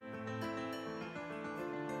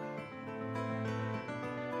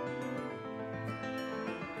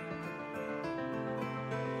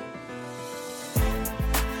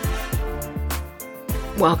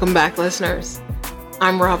Welcome back, listeners.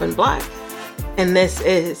 I'm Robin Black, and this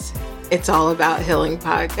is It's All About Healing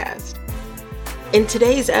podcast. In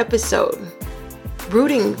today's episode,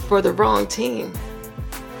 rooting for the wrong team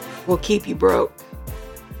will keep you broke.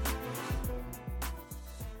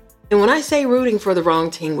 And when I say rooting for the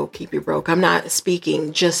wrong team will keep you broke, I'm not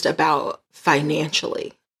speaking just about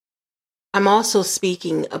financially. I'm also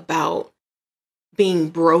speaking about being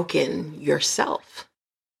broken yourself.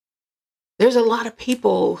 There's a lot of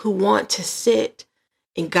people who want to sit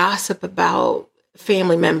and gossip about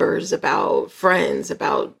family members, about friends,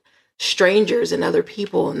 about strangers and other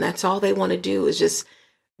people. And that's all they want to do is just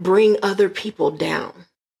bring other people down.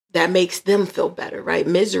 That makes them feel better, right?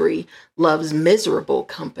 Misery loves miserable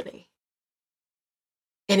company.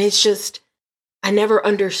 And it's just, I never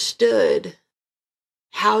understood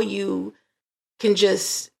how you can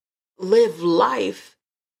just live life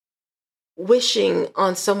wishing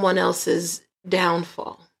on someone else's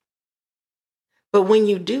downfall. But when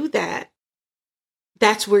you do that,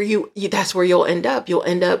 that's where you'll end up. You'll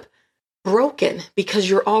end up broken because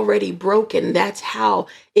you're already broken. That's how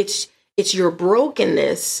it's your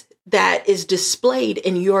brokenness that is displayed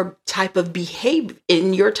in your type of behavior,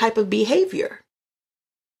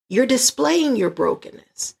 You're displaying your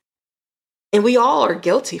brokenness. And we all are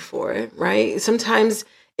guilty for it, right? Sometimes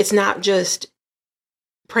it's not just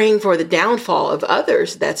praying for the downfall of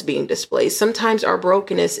others that's being displayed. Sometimes our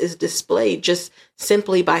brokenness is displayed just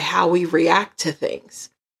simply by how we react to things,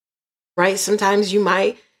 right? Sometimes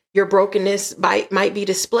your brokenness might be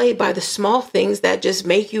displayed by the small things that just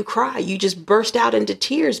make you cry. You just burst out into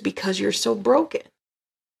tears because you're so broken.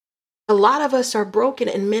 A lot of us are broken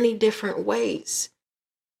in many different ways.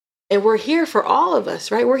 And we're here for all of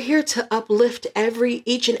us, right? We're here to uplift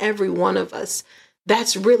each and every one of us.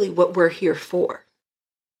 That's really what we're here for.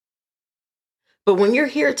 But when you're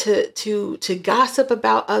here to gossip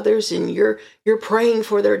about others and you're praying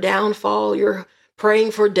for their downfall, you're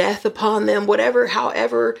praying for death upon them,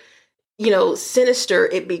 however, sinister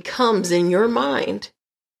it becomes in your mind,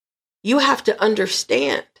 you have to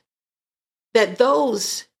understand that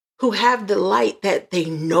those who have the light that they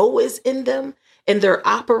know is in them and they're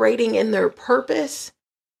operating in their purpose,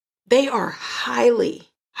 they are highly,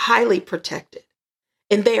 highly protected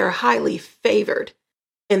and they are highly favored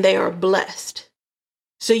and they are blessed.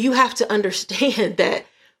 So you have to understand that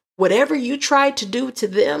whatever you try to do to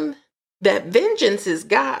them, that vengeance is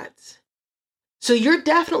God's. So you're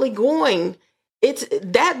definitely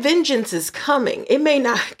that vengeance is coming. It may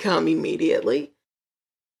not come immediately,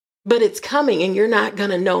 but it's coming and you're not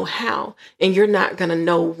going to know how and you're not going to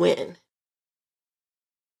know when.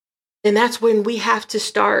 And that's when we have to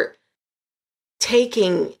start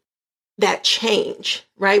taking that change,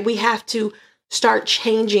 right? We have to start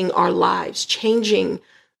changing our lives, changing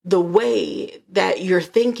the way that you're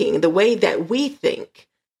thinking, the way that we think.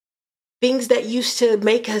 Things that used to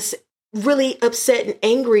make us really upset and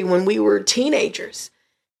angry when we were teenagers.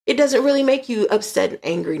 It doesn't really make you upset and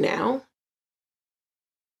angry now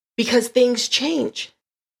because things change.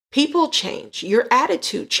 People change. Your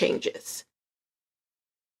attitude changes.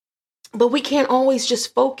 But we can't always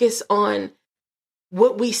just focus on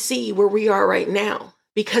what we see where we are right now.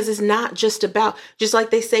 Because it's not just like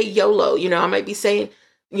they say YOLO, I might be saying,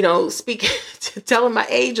 telling my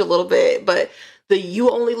age a little bit, but you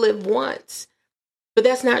only live once. But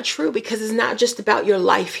that's not true because it's not just about your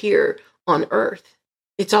life here on earth.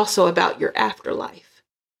 It's also about your afterlife.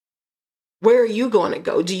 Where are you going to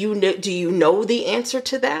go? Do you know the answer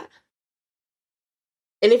to that?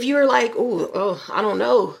 And if you're like, I don't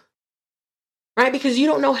know, right? Because you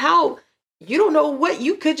don't know how. You don't know what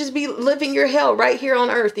you could just be living your hell right here on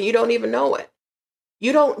earth and you don't even know it.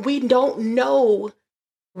 We don't know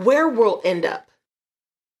where we'll end up.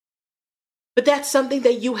 But that's something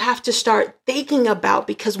that you have to start thinking about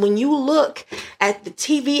because when you look at the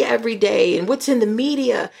TV every day and what's in the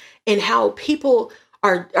media and how people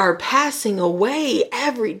are passing away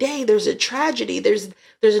every day, there's a tragedy, there's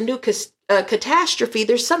a new catastrophe,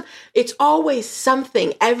 it's always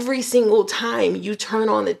something every single time you turn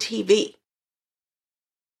on the TV.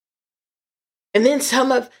 And then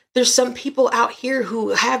there's some people out here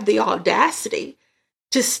who have the audacity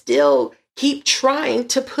to still keep trying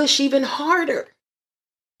to push even harder.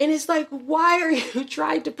 And it's like, why are you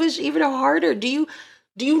trying to push even harder? Do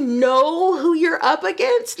you know who you're up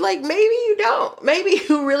against? Like, maybe you don't. Maybe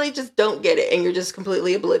you really just don't get it and you're just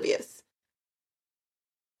completely oblivious.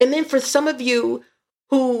 And then for some of you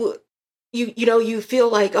who, you feel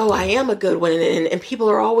like, oh, I am a good one. And people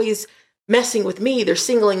are always messing with me. They're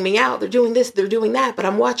singling me out. They're doing this, they're doing that. But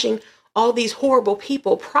I'm watching all these horrible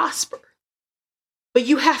people prosper. But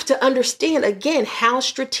you have to understand again how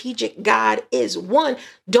strategic God is. One,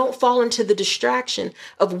 don't fall into the distraction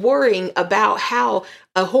of worrying about how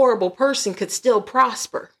a horrible person could still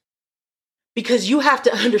prosper. Because you have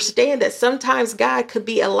to understand that sometimes God could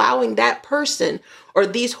be allowing that person or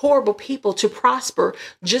these horrible people to prosper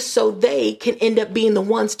just so they can end up being the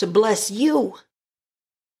ones to bless you.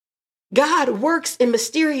 God works in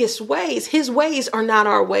mysterious ways. His ways are not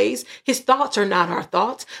our ways. His thoughts are not our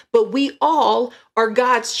thoughts, but we all are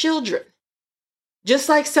God's children. Just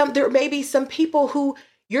like there may be some people who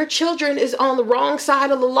your children is on the wrong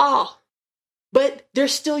side of the law, but they're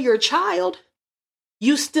still your child.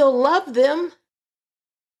 You still love them.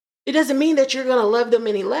 It doesn't mean that you're going to love them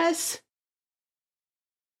any less.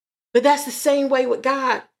 But that's the same way with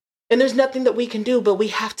God. And there's nothing that we can do, but we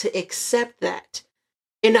have to accept that.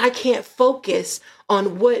 And I can't focus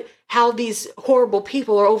on how these horrible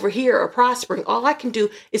people are over here are prospering. All I can do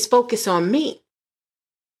is focus on me.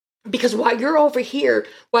 Because while you're over here,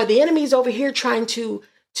 while the enemy's over here trying to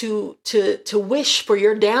wish for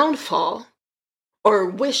your downfall or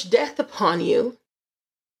wish death upon you,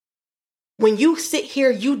 when you sit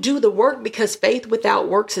here, you do the work, because faith without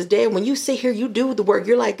works is dead. When you sit here, you do the work.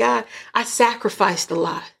 You're like, God, I sacrificed a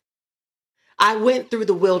lot. I went through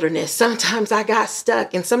the wilderness. Sometimes I got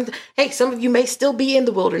stuck, and some of you may still be in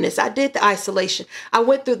the wilderness. I did the isolation. I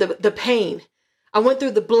went through the pain. I went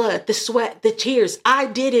through the blood, the sweat, the tears. I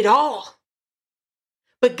did it all.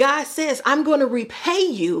 But God says, I'm going to repay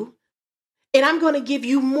you, and I'm going to give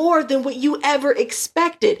you more than what you ever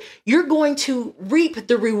expected. You're going to reap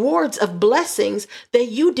the rewards of blessings that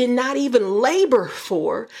you did not even labor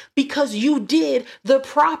for, because you did the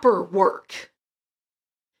proper work.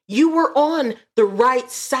 You were on the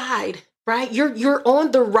right side, right? You're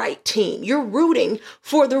on the right team. You're rooting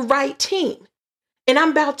for the right team. And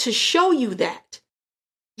I'm about to show you that.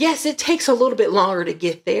 Yes, it takes a little bit longer to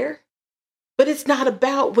get there, but it's not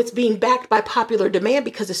about what's being backed by popular demand,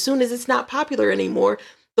 because as soon as it's not popular anymore,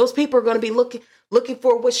 those people are going to be looking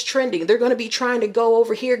for what's trending. They're going to be trying to go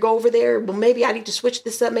over here, go over there. Well, maybe I need to switch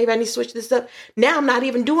this up. Maybe I need to switch this up. Now I'm not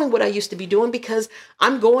even doing what I used to be doing, because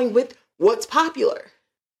I'm going with what's popular.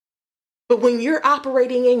 But when you're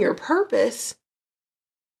operating in your purpose,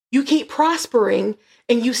 you keep prospering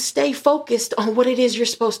and you stay focused on what it is you're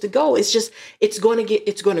supposed to go. It's going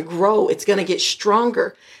to grow. It's going to get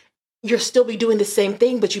stronger. You'll still be doing the same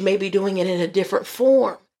thing, but you may be doing it in a different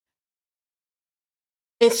form.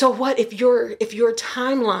 And so what if your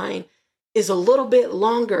timeline is a little bit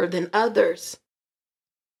longer than others?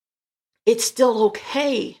 It's still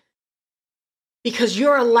okay, because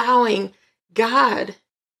you're allowing God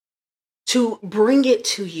to bring it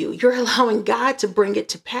to you. You're allowing God to bring it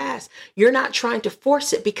to pass. You're not trying to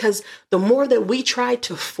force it, because the more that we try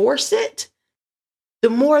to force it, the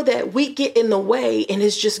more that we get in the way, and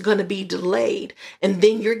it's just going to be delayed. And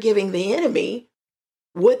then you're giving the enemy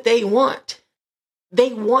what they want.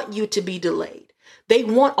 They want you to be delayed. They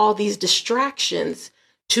want all these distractions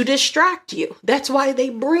to distract you. That's why they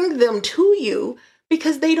bring them to you,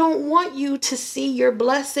 because they don't want you to see your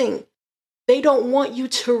blessing. They don't want you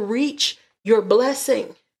to reach your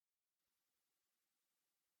blessing.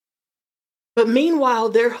 But meanwhile,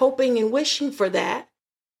 they're hoping and wishing for that.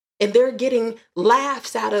 And they're getting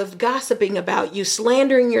laughs out of gossiping about you,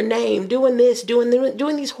 slandering your name, doing this, doing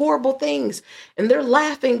these horrible things. And they're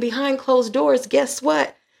laughing behind closed doors. Guess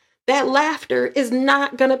what? That laughter is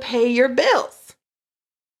not going to pay your bills.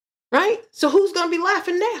 Right? So who's going to be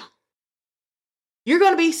laughing now? You're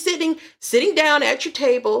going to be sitting down at your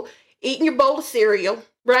table, eating your bowl of cereal,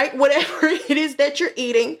 right? Whatever it is that you're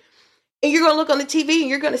eating. And you're going to look on the TV and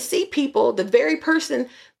you're going to see people, the very person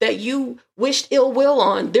that you wished ill will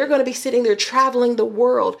on, they're going to be sitting there traveling the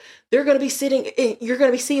world. You're going to be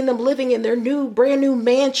seeing them living in their brand new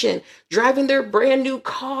mansion, driving their brand new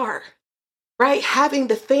car, right? Having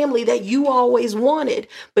the family that you always wanted.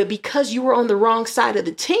 But because you were on the wrong side of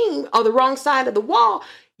the team, or the wrong side of the wall,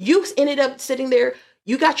 you ended up sitting there.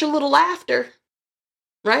 You got your little laughter,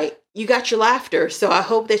 right? You got your laughter. So I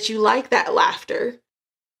hope that you like that laughter,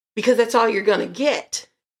 because that's all you're going to get.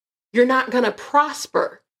 You're not going to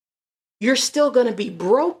prosper. You're still going to be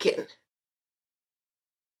broken.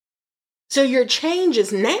 So your change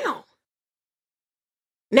is now.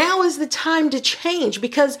 Now is the time to change,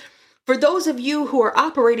 because for those of you who are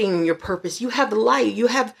operating in your purpose, you have the light. You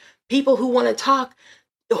have people who want to talk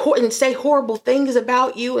and say horrible things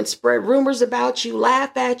about you and spread rumors about you,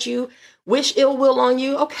 laugh at you, wish ill will on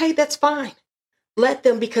you. Okay, that's fine. Let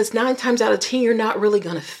them, because 9 times out of 10, you're not really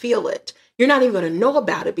going to feel it. You're not even going to know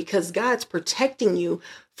about it, because God's protecting you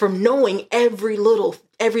from knowing every little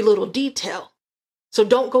detail. So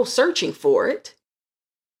don't go searching for it.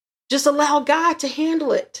 Just allow God to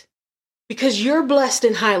handle it, because you're blessed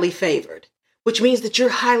and highly favored, which means that you're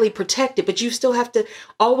highly protected, but you still have to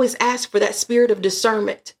always ask for that spirit of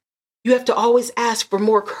discernment. You have to always ask for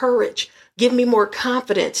more courage. Give me more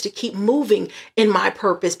confidence to keep moving in my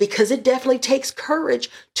purpose, because it definitely takes courage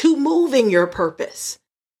to move in your purpose,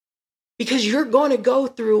 because you're going to go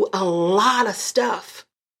through a lot of stuff.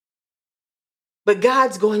 But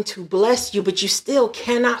God's going to bless you, but you still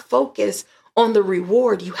cannot focus on the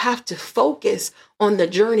reward. You have to focus on the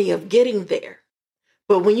journey of getting there.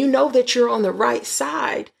 But when you know that you're on the right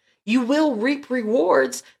side, you will reap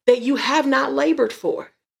rewards that you have not labored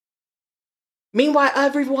for. Meanwhile,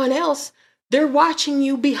 everyone else, they're watching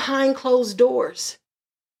you behind closed doors.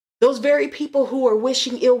 Those very people who are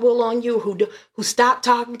wishing ill will on you, who stop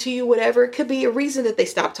talking to you, whatever, it could be a reason that they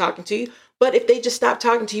stop talking to you. But if they just stop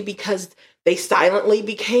talking to you because they silently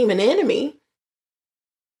became an enemy,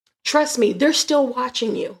 trust me, they're still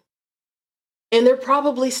watching you. And they're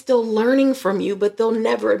probably still learning from you, but they'll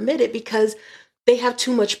never admit it because they have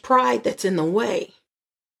too much pride that's in the way.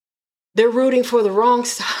 They're rooting for the wrong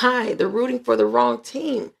side. They're rooting for the wrong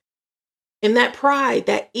team. And that pride,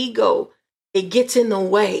 that ego, it gets in the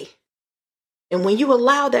way. And when you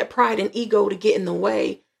allow that pride and ego to get in the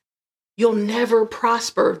way, you'll never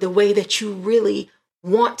prosper the way that you really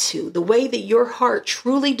want to, the way that your heart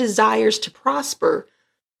truly desires to prosper.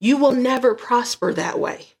 You will never prosper that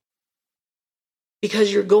way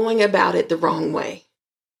because you're going about it the wrong way.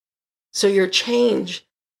 So your change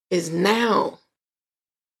is now.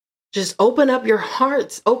 Just open up your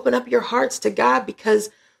hearts to God, because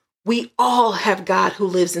we all have God who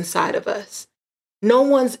lives inside of us. No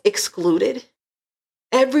one's excluded.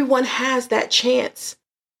 Everyone has that chance,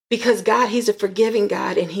 because God, he's a forgiving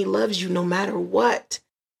God and he loves you no matter what.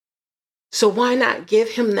 So why not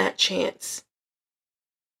give him that chance?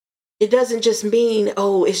 It doesn't just mean,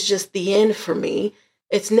 oh, it's just the end for me.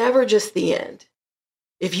 It's never just the end.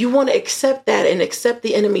 If you want to accept that and accept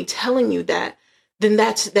the enemy telling you that, then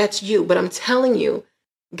that's you. But I'm telling you,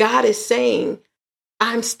 God is saying,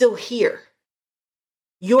 I'm still here.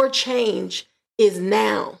 Your change is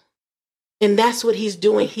now. And that's what he's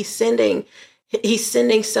doing. He's sending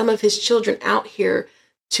some of his children out here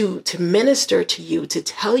to minister to you, to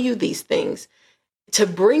tell you these things, to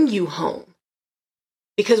bring you home.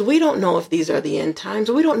 Because we don't know if these are the end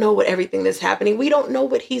times. We don't know what everything that's happening. We don't know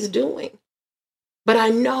what he's doing. But I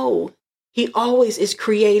know he always is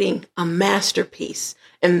creating a masterpiece.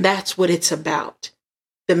 And that's what it's about.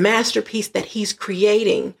 The masterpiece that he's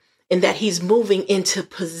creating and that he's moving into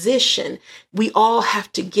position. We all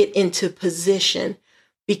have to get into position,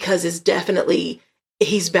 because it's definitely,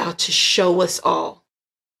 he's about to show us all.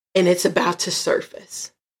 And it's about to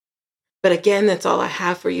surface. But again, that's all I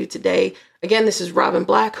have for you today. Again, this is Robin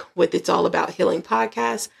Black with It's All About Healing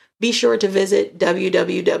Podcast. Be sure to visit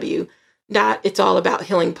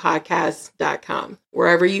www.it'sallabout.healingpodcast.com.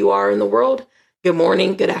 Wherever you are in the world, good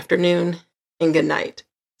morning, good afternoon, and good night.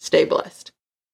 Stay blessed.